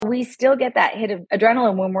we still get that hit of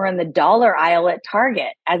adrenaline when we're in the dollar aisle at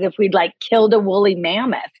Target, as if we'd like killed a woolly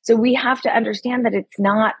mammoth. So we have to understand that it's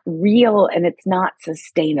not real and it's not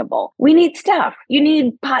sustainable. We need stuff. You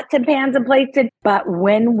need pots and pans and plates. But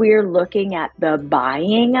when we're looking at the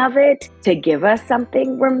buying of it to give us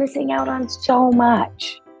something, we're missing out on so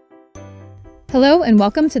much. Hello and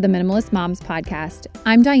welcome to the Minimalist Moms podcast.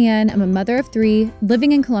 I'm Diane. I'm a mother of 3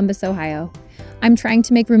 living in Columbus, Ohio. I'm trying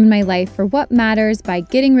to make room in my life for what matters by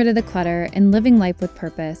getting rid of the clutter and living life with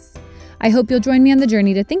purpose. I hope you'll join me on the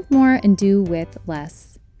journey to think more and do with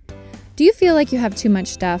less. Do you feel like you have too much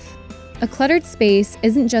stuff? A cluttered space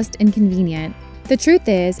isn't just inconvenient. The truth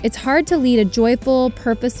is, it's hard to lead a joyful,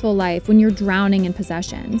 purposeful life when you're drowning in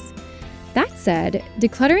possessions. That said,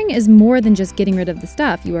 decluttering is more than just getting rid of the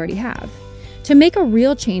stuff you already have. To make a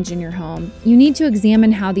real change in your home, you need to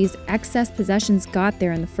examine how these excess possessions got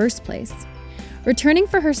there in the first place. Returning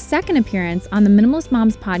for her second appearance on the Minimalist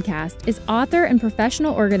Moms podcast is author and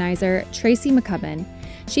professional organizer Tracy McCubbin.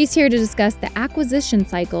 She's here to discuss the acquisition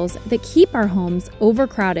cycles that keep our homes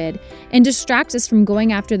overcrowded and distract us from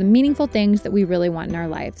going after the meaningful things that we really want in our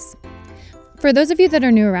lives. For those of you that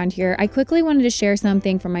are new around here, I quickly wanted to share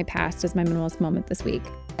something from my past as my minimalist moment this week.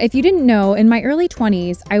 If you didn't know, in my early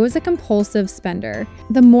 20s, I was a compulsive spender.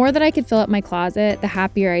 The more that I could fill up my closet, the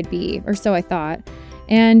happier I'd be, or so I thought.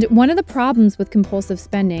 And one of the problems with compulsive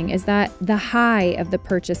spending is that the high of the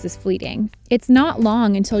purchase is fleeting. It's not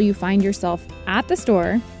long until you find yourself at the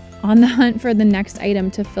store on the hunt for the next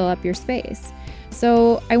item to fill up your space.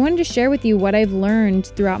 So I wanted to share with you what I've learned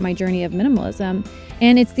throughout my journey of minimalism,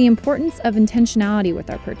 and it's the importance of intentionality with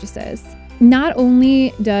our purchases. Not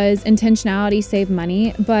only does intentionality save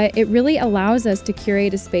money, but it really allows us to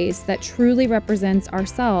curate a space that truly represents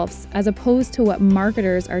ourselves as opposed to what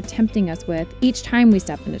marketers are tempting us with each time we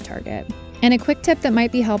step into Target. And a quick tip that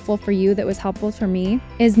might be helpful for you that was helpful for me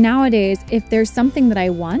is nowadays, if there's something that I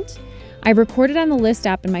want, I record it on the list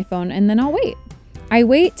app in my phone and then I'll wait. I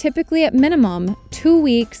wait typically at minimum 2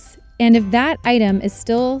 weeks, and if that item is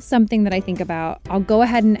still something that I think about, I'll go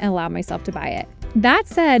ahead and allow myself to buy it. That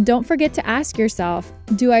said, don't forget to ask yourself,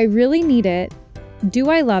 do I really need it? Do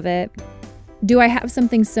I love it? Do I have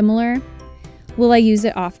something similar? Will I use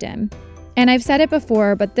it often? And I've said it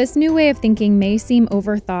before, but this new way of thinking may seem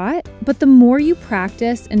overthought, but the more you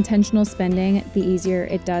practice intentional spending, the easier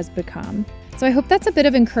it does become. So I hope that's a bit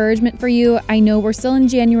of encouragement for you. I know we're still in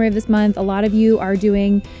January of this month. A lot of you are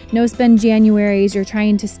doing no spend Januaries. You're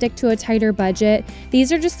trying to stick to a tighter budget.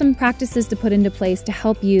 These are just some practices to put into place to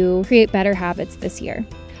help you create better habits this year.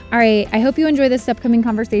 All right, I hope you enjoy this upcoming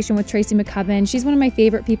conversation with Tracy McCubbin. She's one of my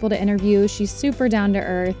favorite people to interview. She's super down to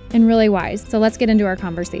earth and really wise. So let's get into our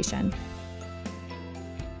conversation.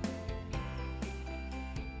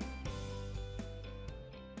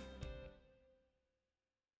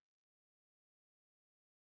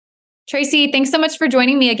 Tracy, thanks so much for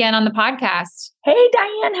joining me again on the podcast. Hey,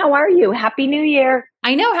 Diane, how are you? Happy New Year.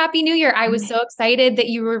 I know. Happy New Year. I was so excited that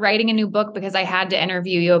you were writing a new book because I had to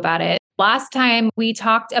interview you about it. Last time we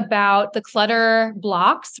talked about the clutter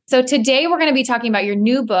blocks. So today we're going to be talking about your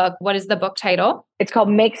new book. What is the book title? It's called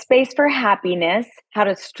Make Space for Happiness: How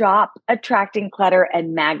to Stop Attracting Clutter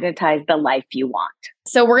and Magnetize the Life You Want.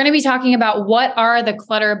 So we're going to be talking about what are the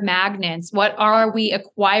clutter magnets? What are we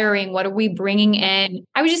acquiring? What are we bringing in?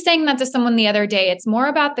 I was just saying that to someone the other day. It's more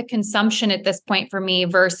about the consumption at this point for me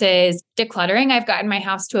versus decluttering. I've gotten my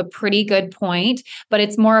house to a pretty good point, but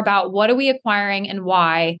it's more about what are we acquiring and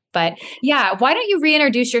why. But yeah, why don't you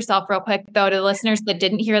reintroduce yourself real quick, though, to listeners that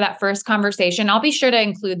didn't hear that first conversation? I'll be sure to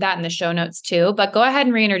include that in the show notes too, but go ahead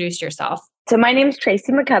and reintroduce yourself. So my name is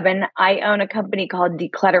Tracy McCubbin. I own a company called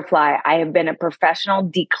Declutterfly. I have been a professional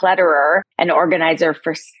declutterer and organizer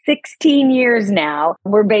for 16 years now.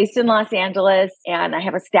 We're based in Los Angeles, and I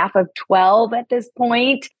have a staff of 12 at this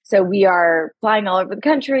point. So we are flying all over the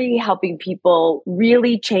country, helping people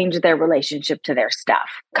really change their relationship to their stuff.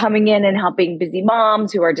 Coming in and helping busy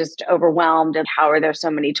moms who are just overwhelmed of how are there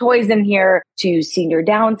so many toys in here, to senior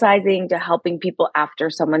downsizing, to helping people after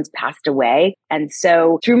someone's passed away. And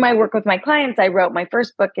so through my work with my clients, I wrote my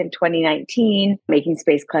first book in 2019, Making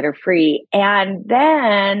Space Clutter Free. And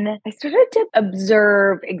then I started to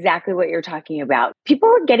observe exactly what you're talking about. People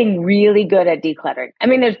were getting really good at decluttering. I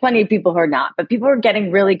mean, there's plenty of people who are not, but people are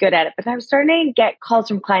getting really good at it. But I was starting to get calls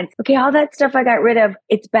from clients. Okay, all that stuff I got rid of,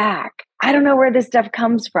 it's back. I don't know where this stuff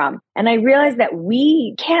comes from. And I realized that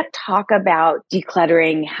we can't talk about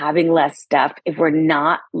decluttering, having less stuff, if we're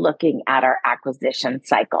not looking at our acquisition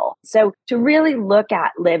cycle. So to really look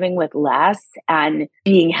at living with less and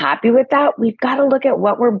being happy with that, we've got to look at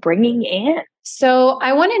what we're bringing in. So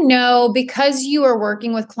I want to know, because you are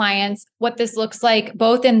working with clients, what this looks like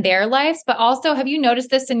both in their lives, but also have you noticed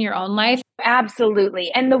this in your own life?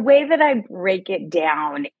 Absolutely. And the way that I break it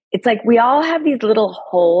down, it's like we all have these little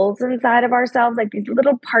holes inside of ourselves, like these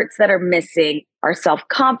little parts that are missing: our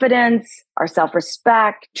self-confidence, our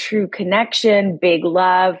self-respect, true connection, big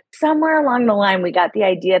love. Somewhere along the line, we got the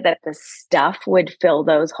idea that the stuff would fill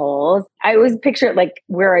those holes. I always picture it like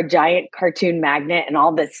we're a giant cartoon magnet and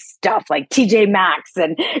all this stuff like TJ Maxx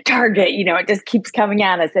and Target, it just keeps coming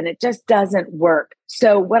at us and it just doesn't work.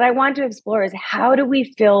 So what I want to explore is, how do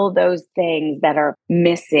we fill those things that are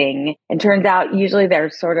missing? And turns out usually they're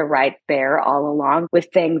sort of right there all along with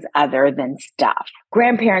things other than stuff.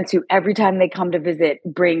 Grandparents who every time they come to visit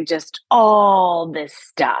bring just all this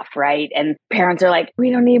stuff, right? And parents are like, we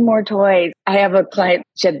don't need more toys. I have a client,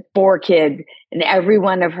 she had 4 kids, and every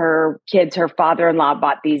one of her kids, her father-in-law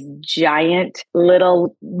bought these giant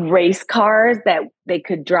little race cars that they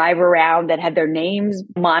could drive around that had their names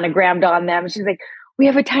monogrammed on them. She's like, we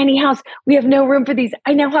have a tiny house. We have no room for these.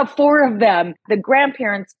 I now have 4 of them. The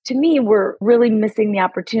grandparents, to me, were really missing the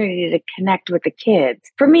opportunity to connect with the kids.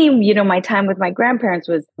 For me, my time with my grandparents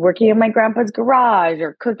was working in my grandpa's garage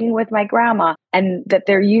or cooking with my grandma, and that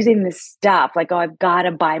they're using this stuff like, oh, I've got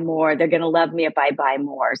to buy more. They're going to love me if I buy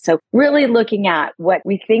more. So really looking at what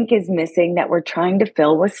we think is missing that we're trying to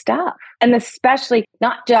fill with stuff. And especially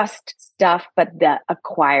not just stuff, but the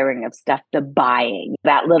acquiring of stuff, the buying,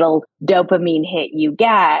 that little dopamine hit you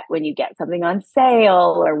get when you get something on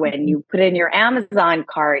sale or when you put in your Amazon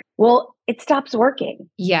cart. Well, it stops working.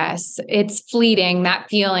 Yes, it's fleeting, that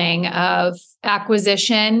feeling of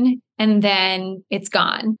acquisition, and then it's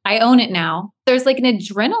gone. I own it now. There's like an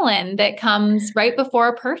adrenaline that comes right before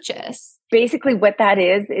a purchase. Basically, what that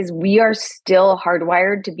is we are still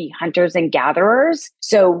hardwired to be hunters and gatherers.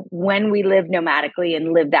 So when we live nomadically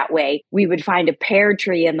and live that way, we would find a pear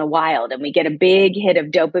tree in the wild and we get a big hit of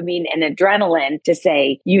dopamine and adrenaline to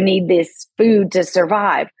say, you need this food to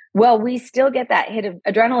survive. Well, we still get that hit of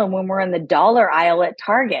adrenaline when we're in the dollar aisle at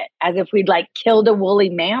Target, as if we'd like killed a woolly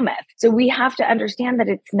mammoth. So we have to understand that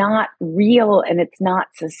it's not real and it's not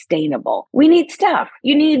sustainable. We need stuff.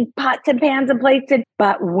 You need pots and pans and plates.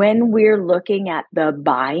 But when we're looking at the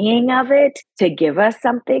buying of it to give us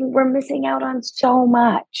something, we're missing out on so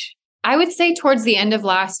much. I would say towards the end of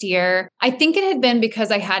last year, I think it had been because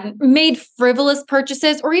I hadn't made frivolous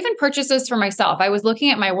purchases or even purchases for myself. I was looking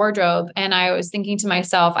at my wardrobe and I was thinking to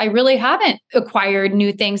myself, I really haven't acquired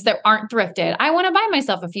new things that aren't thrifted. I want to buy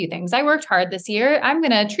myself a few things. I worked hard this year. I'm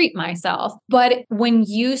going to treat myself. But when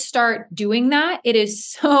you start doing that, it is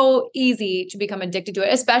so easy to become addicted to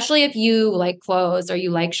it, especially if you like clothes or you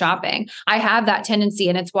like shopping. I have that tendency.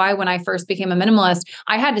 And it's why when I first became a minimalist,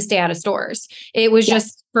 I had to stay out of stores. It was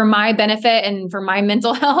just for my benefit and for my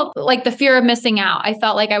mental health, like the fear of missing out. I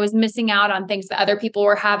felt like I was missing out on things that other people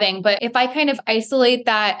were having. But if I kind of isolate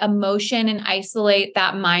that emotion and isolate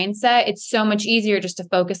that mindset, it's so much easier just to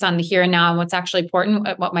focus on the here and now and what's actually important,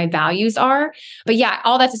 what my values are. But yeah,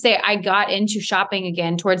 all that to say, I got into shopping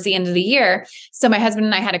again towards the end of the year. So my husband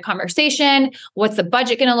and I had a conversation. What's the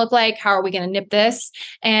budget going to look like? How are we going to nip this?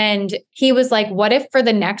 And he was like, what if for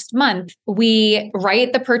the next month, we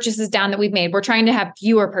write the purchases down that we've made? We're trying to have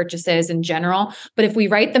fewer purchases in general, but if we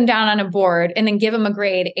write them down on a board and then give them a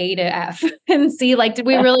grade A to F and see, like, did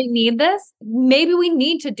we really need this? Maybe we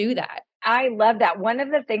need to do that. I love that. One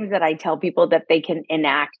of the things that I tell people that they can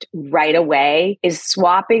enact right away is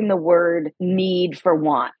swapping the word need for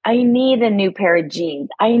want. I need a new pair of jeans.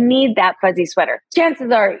 I need that fuzzy sweater.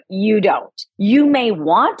 Chances are you don't. You may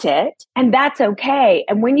want it, and that's okay.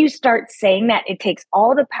 And when you start saying that, it takes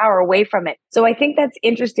all the power away from it. So I think that's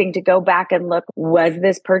interesting to go back and look, was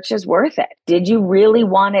this purchase worth it? Did you really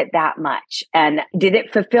want it that much? And did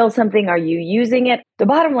it fulfill something? Are you using it? The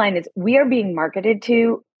bottom line is we are being marketed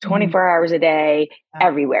to 24 hours a day,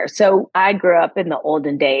 everywhere. So I grew up in the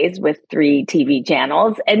olden days with 3 TV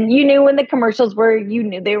channels, and you knew when the commercials were, you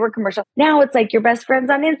knew they were commercial. Now it's like your best friends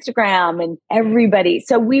on Instagram and everybody.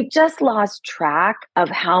 So we've just lost track of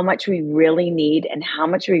how much we really need and how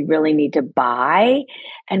much we really need to buy.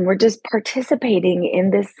 And we're just participating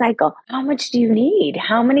in this cycle. How much do you need?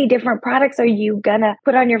 How many different products are you gonna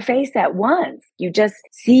put on your face at once? You just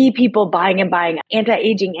see people buying and buying,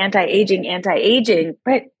 anti-aging,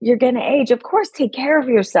 but you're going to age. Of course, take care of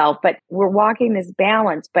yourself, but we're walking this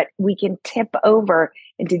balance, but we can tip over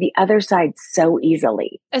into the other side so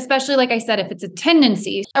easily. Especially, like I said, if it's a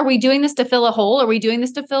tendency, are we doing this to fill a hole? Are we doing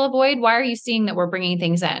this to fill a void? Why are you seeing that we're bringing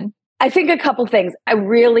things in? I think a couple things. I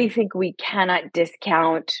really think we cannot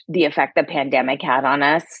discount the effect the pandemic had on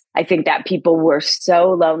us. I think that people were so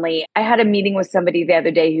lonely. I had a meeting with somebody the other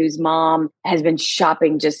day whose mom has been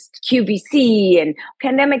shopping just QVC, and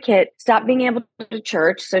pandemic hit, stopped being able to go to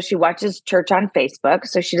church. So she watches church on Facebook.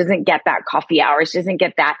 So she doesn't get that coffee hour. She doesn't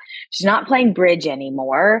get that. She's not playing bridge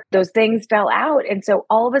anymore. Those things fell out. And so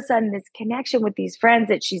all of a sudden, this connection with these friends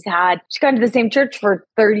that she's gone to the same church for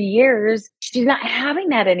 30 years. She's not having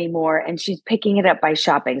that anymore. And she's picking it up by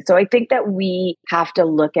shopping. So I think that we have to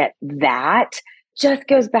look at that. Just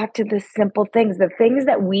goes back to the simple things, the things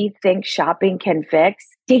that we think shopping can fix,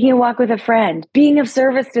 taking a walk with a friend, being of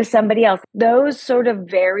service to somebody else. Those sort of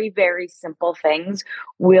very, very simple things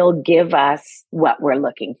will give us what we're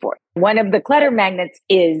looking for. One of the clutter magnets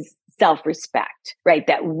is self-respect, right?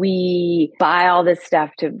 That we buy all this stuff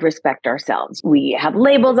to respect ourselves. We have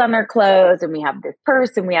labels on our clothes and we have this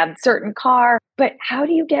purse and we have a certain car. But how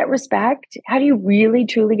do you get respect? How do you really,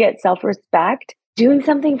 truly get self-respect? Doing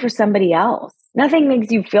something for somebody else. Nothing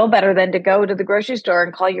makes you feel better than to go to the grocery store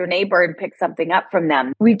and call your neighbor and pick something up from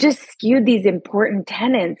them. We've just skewed these important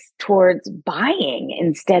tenets towards buying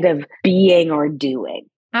instead of being or doing.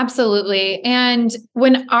 Absolutely. And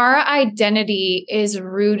when our identity is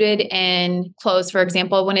rooted in clothes, for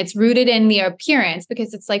example, when it's rooted in the appearance,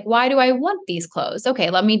 because it's like, why do I want these clothes? Okay,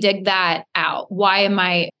 let me dig that out. Why am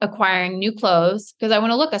I acquiring new clothes? Because I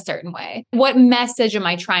want to look a certain way. What message am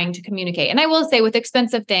I trying to communicate? And I will say with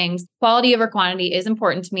expensive things, quality over quantity is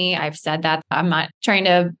important to me. I've said that. I'm not trying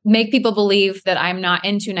to make people believe that I'm not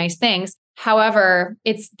into nice things. However,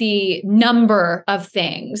 it's the number of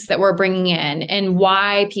things that we're bringing in and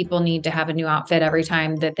why people need to have a new outfit every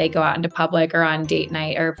time that they go out into public or on date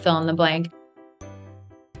night or fill in the blank.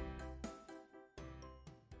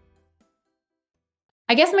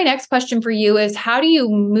 I guess my next question for you is, how do you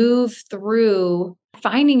move through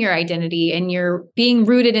finding your identity and you're being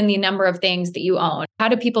rooted in the number of things that you own? How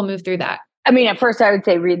do people move through that? I mean, at first I would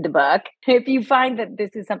say read the book. If you find that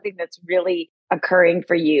this is something that's really occurring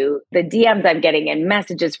for you, the DMs I'm getting and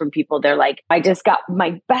messages from people, they're like,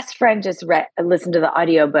 my best friend just listened to the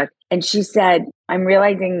audiobook and she said, I'm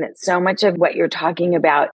realizing that so much of what you're talking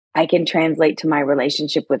about, I can translate to my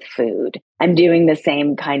relationship with food. I'm doing the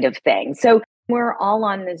same kind of thing. So we're all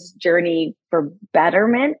on this journey for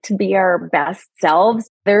betterment, to be our best selves.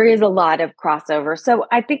 There is a lot of crossover. So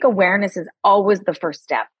I think awareness is always the first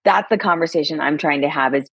step. That's the conversation I'm trying to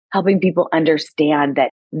have, is helping people understand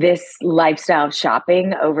that this lifestyle of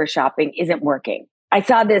shopping over shopping isn't working. I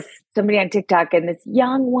saw somebody on TikTok, and this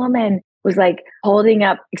young woman was like holding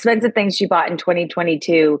up expensive things she bought in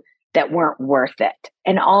 2022 that weren't worth it.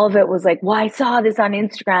 And all of it was like, well, I saw this on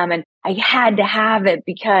Instagram and I had to have it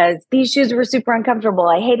because these shoes were super uncomfortable.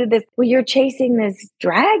 I hated this. Well, you're chasing this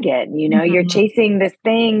dragon, you're chasing this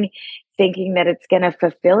thing thinking that it's going to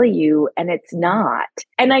fulfill you, and it's not.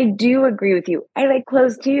 And I do agree with you. I like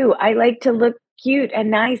clothes too. I like to look cute and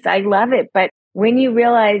nice. I love it. But when you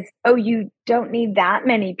realize, you don't need that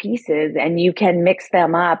many pieces and you can mix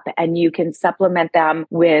them up and you can supplement them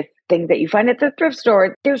with things that you find at the thrift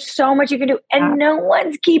store, there's so much you can do. And no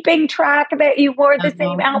one's keeping track that you wore the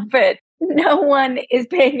same outfit. No one is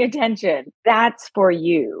paying attention. That's for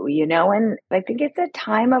you, and I think it's a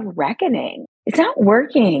time of reckoning. It's not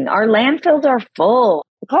working. Our landfills are full.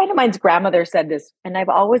 A client of mine's grandmother said this, and I've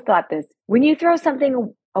always thought this: when you throw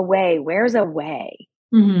something away, where's away?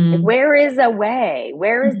 Mm-hmm. Like, where is away?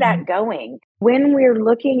 Where is that going? When we're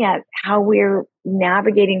looking at how we're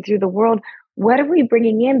navigating through the world, what are we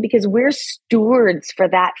bringing in? Because we're stewards for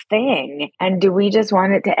that thing. And do we just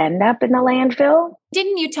want it to end up in the landfill?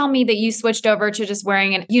 Didn't you tell me that you switched over to just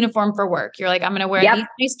wearing a uniform for work? You're like, I'm going to wear these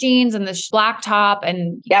nice jeans and this black top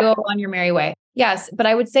and go on your merry way. Yes. But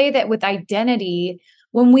I would say that with identity,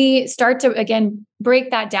 when we start to, again,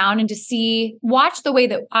 break that down and to watch the way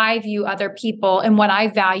that I view other people and what I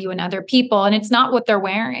value in other people. And it's not what they're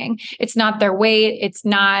wearing. It's not their weight. It's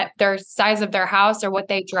not their size of their house or what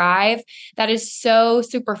they drive. That is so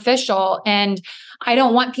superficial. And I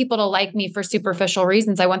don't want people to like me for superficial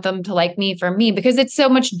reasons. I want them to like me for me, because it's so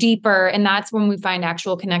much deeper. And that's when we find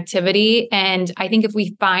actual connectivity. And I think if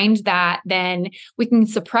we find that, then we can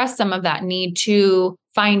suppress some of that need to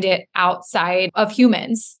find it outside of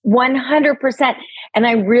humans. 100%. And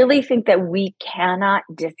I really think that we cannot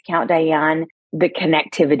discount, Diane, the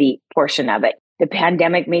connectivity portion of it. The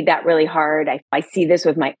pandemic made that really hard. I see this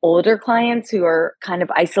with my older clients who are kind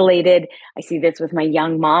of isolated. I see this with my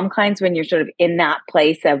young mom clients when you're sort of in that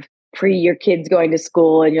place of your kids going to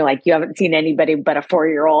school and you're like, you haven't seen anybody but a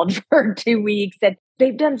 4-year-old for 2 weeks. And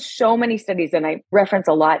they've done so many studies, and I reference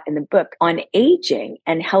a lot in the book on aging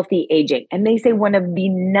and healthy aging. And they say one of the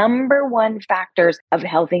number one factors of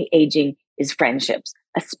healthy aging is friendships,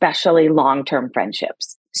 especially long-term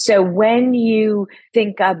friendships. So when you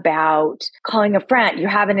think about calling a friend, you're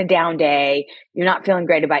having a down day, you're not feeling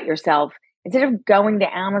great about yourself, instead of going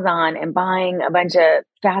to Amazon and buying a bunch of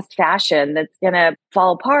fast fashion that's going to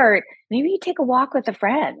fall apart, maybe you take a walk with a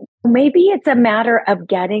friend. Maybe it's a matter of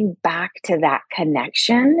getting back to that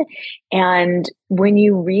connection. And when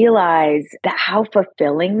you realize that how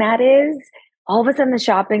fulfilling that is, all of a sudden the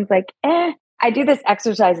shopping's like, I do this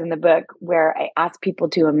exercise in the book where I ask people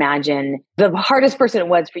to imagine the hardest person it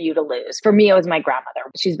was for you to lose. For me, it was my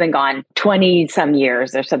grandmother. She's been gone 20 some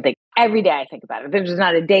years or something. Every day I think about her. There's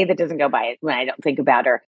not a day that doesn't go by when I don't think about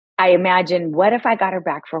her. I imagine, what if I got her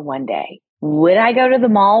back for one day? Would I go to the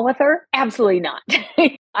mall with her? Absolutely not.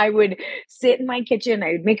 I would sit in my kitchen.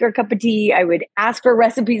 I would make her a cup of tea. I would ask for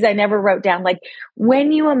recipes I never wrote down. Like,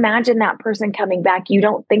 when you imagine that person coming back, you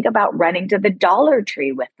don't think about running to the Dollar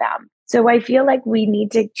Tree with them. So I feel like we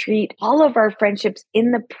need to treat all of our friendships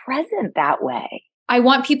in the present that way. I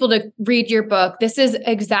want people to read your book. This is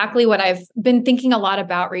exactly what I've been thinking a lot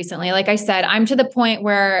about recently. Like I said, I'm to the point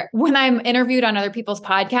where when I'm interviewed on other people's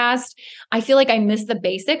podcasts, I feel like I miss the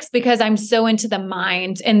basics because I'm so into the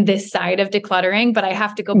mind and this side of decluttering, but I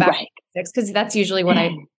have to go back to basics because that's usually what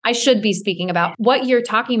I should be speaking about. What you're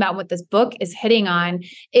talking about, what this book is hitting on,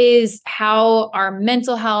 is how our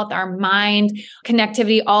mental health, our mind,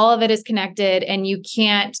 connectivity, all of it is connected, and you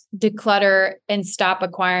can't declutter and stop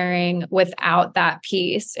acquiring without that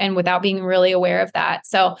piece and without being really aware of that.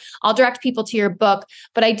 So I'll direct people to your book,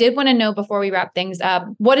 but I did want to know before we wrap things up,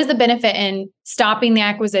 what is the benefit in stopping the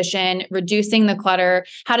acquisition, reducing the clutter?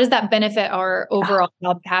 How does that benefit our overall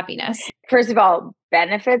health, happiness? First of all,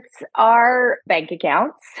 benefits are bank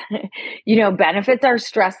accounts. Benefits are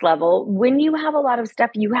stress level. When you have a lot of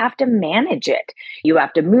stuff, you have to manage it. You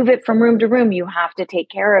have to move it from room to room. You have to take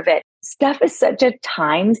care of it. Stuff is such a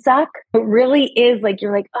time suck. It really is. Like,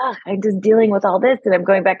 you're like, I'm just dealing with all this and I'm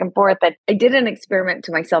going back and forth. But I did an experiment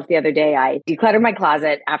to myself the other day. I decluttered my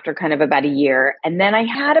closet after kind of about a year. And then I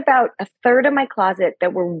had about a third of my closet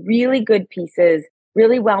that were really good pieces,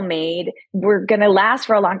 really well made, were going to last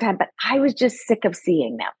for a long time, but I was just sick of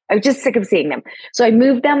seeing them. So I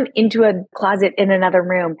moved them into a closet in another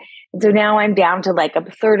room. And so now I'm down to like a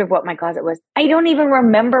third of what my closet was. I don't even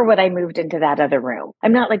remember what I moved into that other room.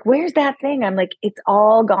 I'm not like, where's that thing? I'm like, it's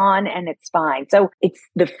all gone and it's fine. So it's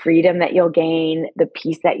the freedom that you'll gain, the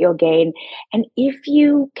peace that you'll gain. And if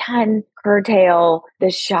you can curtail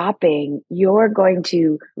the shopping, you're going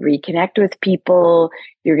to reconnect with people.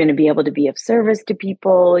 You're going to be able to be of service to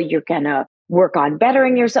people. You're going to work on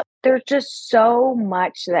bettering yourself. There's just so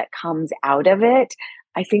much that comes out of it.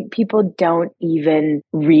 I think people don't even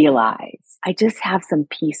realize. I just have some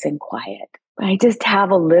peace and quiet. I just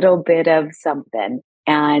have a little bit of something.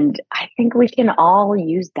 And I think we can all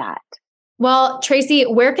use that. Well, Tracy,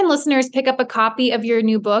 where can listeners pick up a copy of your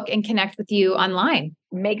new book and connect with you online?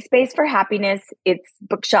 Make Space for Happiness. It's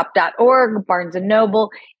bookshop.org, Barnes & Noble,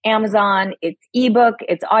 Amazon. It's ebook,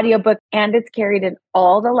 it's audiobook, and it's carried in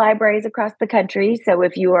all the libraries across the country. So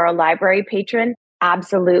if you are a library patron,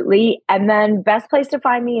 absolutely. And then best place to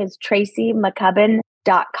find me is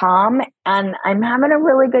tracymccubbin.com. And I'm having a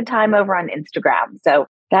really good time over on Instagram. So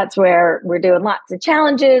that's where we're doing lots of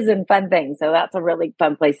challenges and fun things. So that's a really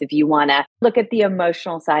fun place if you want to look at the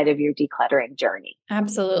emotional side of your decluttering journey.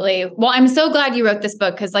 Absolutely. Well, I'm so glad you wrote this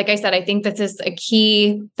book because, like I said, I think this is a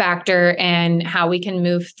key factor in how we can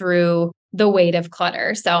move through the weight of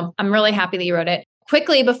clutter. So I'm really happy that you wrote it.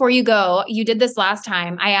 Quickly, before you go, you did this last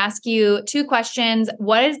time. I asked you 2 questions.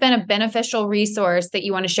 What has been a beneficial resource that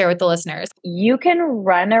you want to share with the listeners? You can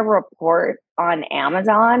run a report on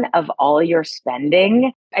Amazon of all your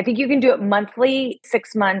spending. I think you can do it monthly,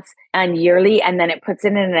 6 months, and yearly, and then it puts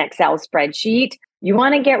it in an Excel spreadsheet. You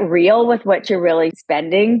want to get real with what you're really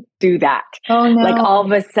spending? Do that. Oh, no. Like all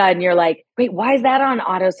of a sudden you're like, wait, why is that on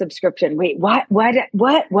auto subscription? Wait, what?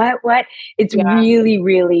 It's really,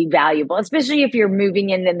 really valuable, especially if you're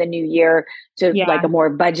moving in the new year to like a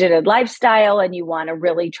more budgeted lifestyle and you want to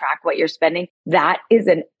really track what you're spending. That is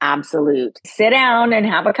an absolute sit down and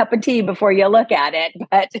have a cup of tea before you look at it.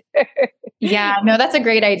 But yeah, no, that's a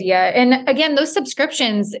great idea. And again, those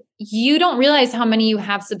subscriptions, you don't realize how many you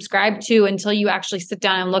have subscribed to until you actually sit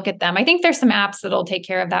down and look at them. I think there's some apps that'll take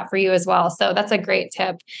care of that for you as well. So that's a great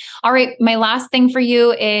tip. All right. My last thing for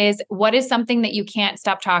you is, what is something that you can't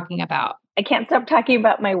stop talking about? I can't stop talking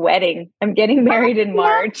about my wedding. I'm getting married in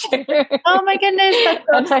March. Oh my goodness.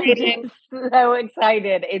 That's so exciting. So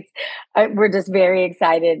excited. We're just very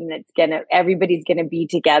excited, and everybody's going to be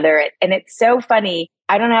together. And it's so funny.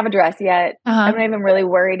 I don't have a dress yet. I'm not even really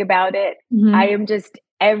worried about it. I am just,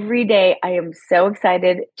 every day I am so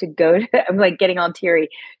excited to go to, I'm like getting all teary,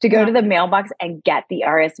 to go to the mailbox and get the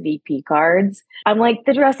RSVP cards. I'm like,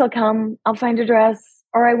 the dress will come. I'll find a dress.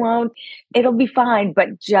 Or I won't, it'll be fine.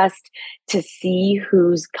 But just to see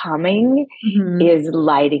who's coming is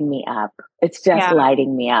lighting me up. It's just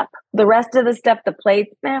lighting me up. The rest of the stuff, the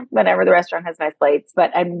plates, whatever, the restaurant has nice plates, but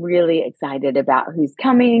I'm really excited about who's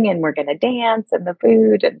coming, and we're going to dance, and the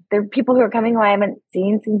food, and there are people who are coming who I haven't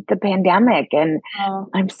seen since the pandemic. And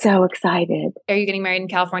I'm so excited. Are you getting married in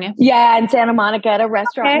California? Yeah, in Santa Monica, at a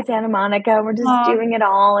restaurant in Santa Monica. We're just doing it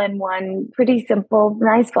all in one, pretty simple,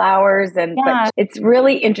 nice flowers. But it's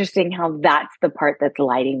really interesting how that's the part that's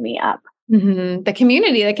lighting me up. The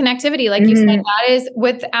community, the connectivity, like you said, that is,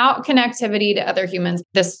 without connectivity to other humans,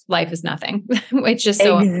 this life is nothing. It's just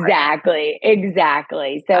so Exactly.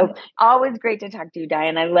 So always great to talk to you,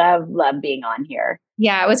 Diane. I love being on here.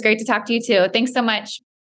 Yeah, it was great to talk to you too. Thanks so much.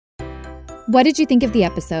 What did you think of the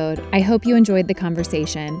episode? I hope you enjoyed the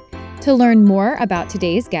conversation. To learn more about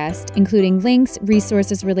today's guest, including links,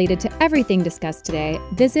 resources related to everything discussed today,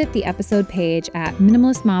 visit the episode page at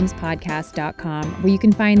minimalistmomspodcast.com, where you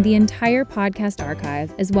can find the entire podcast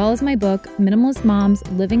archive, as well as my book, Minimalist Moms: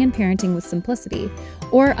 Living and Parenting with Simplicity,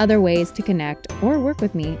 or other ways to connect or work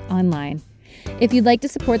with me online. If you'd like to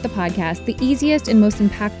support the podcast, the easiest and most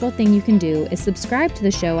impactful thing you can do is subscribe to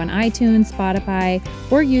the show on iTunes, Spotify,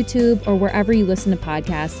 or YouTube, or wherever you listen to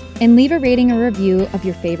podcasts, and leave a rating or review of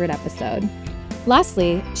your favorite episode.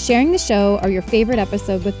 Lastly, sharing the show or your favorite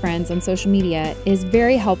episode with friends on social media is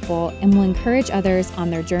very helpful and will encourage others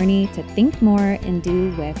on their journey to think more and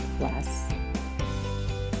do with less.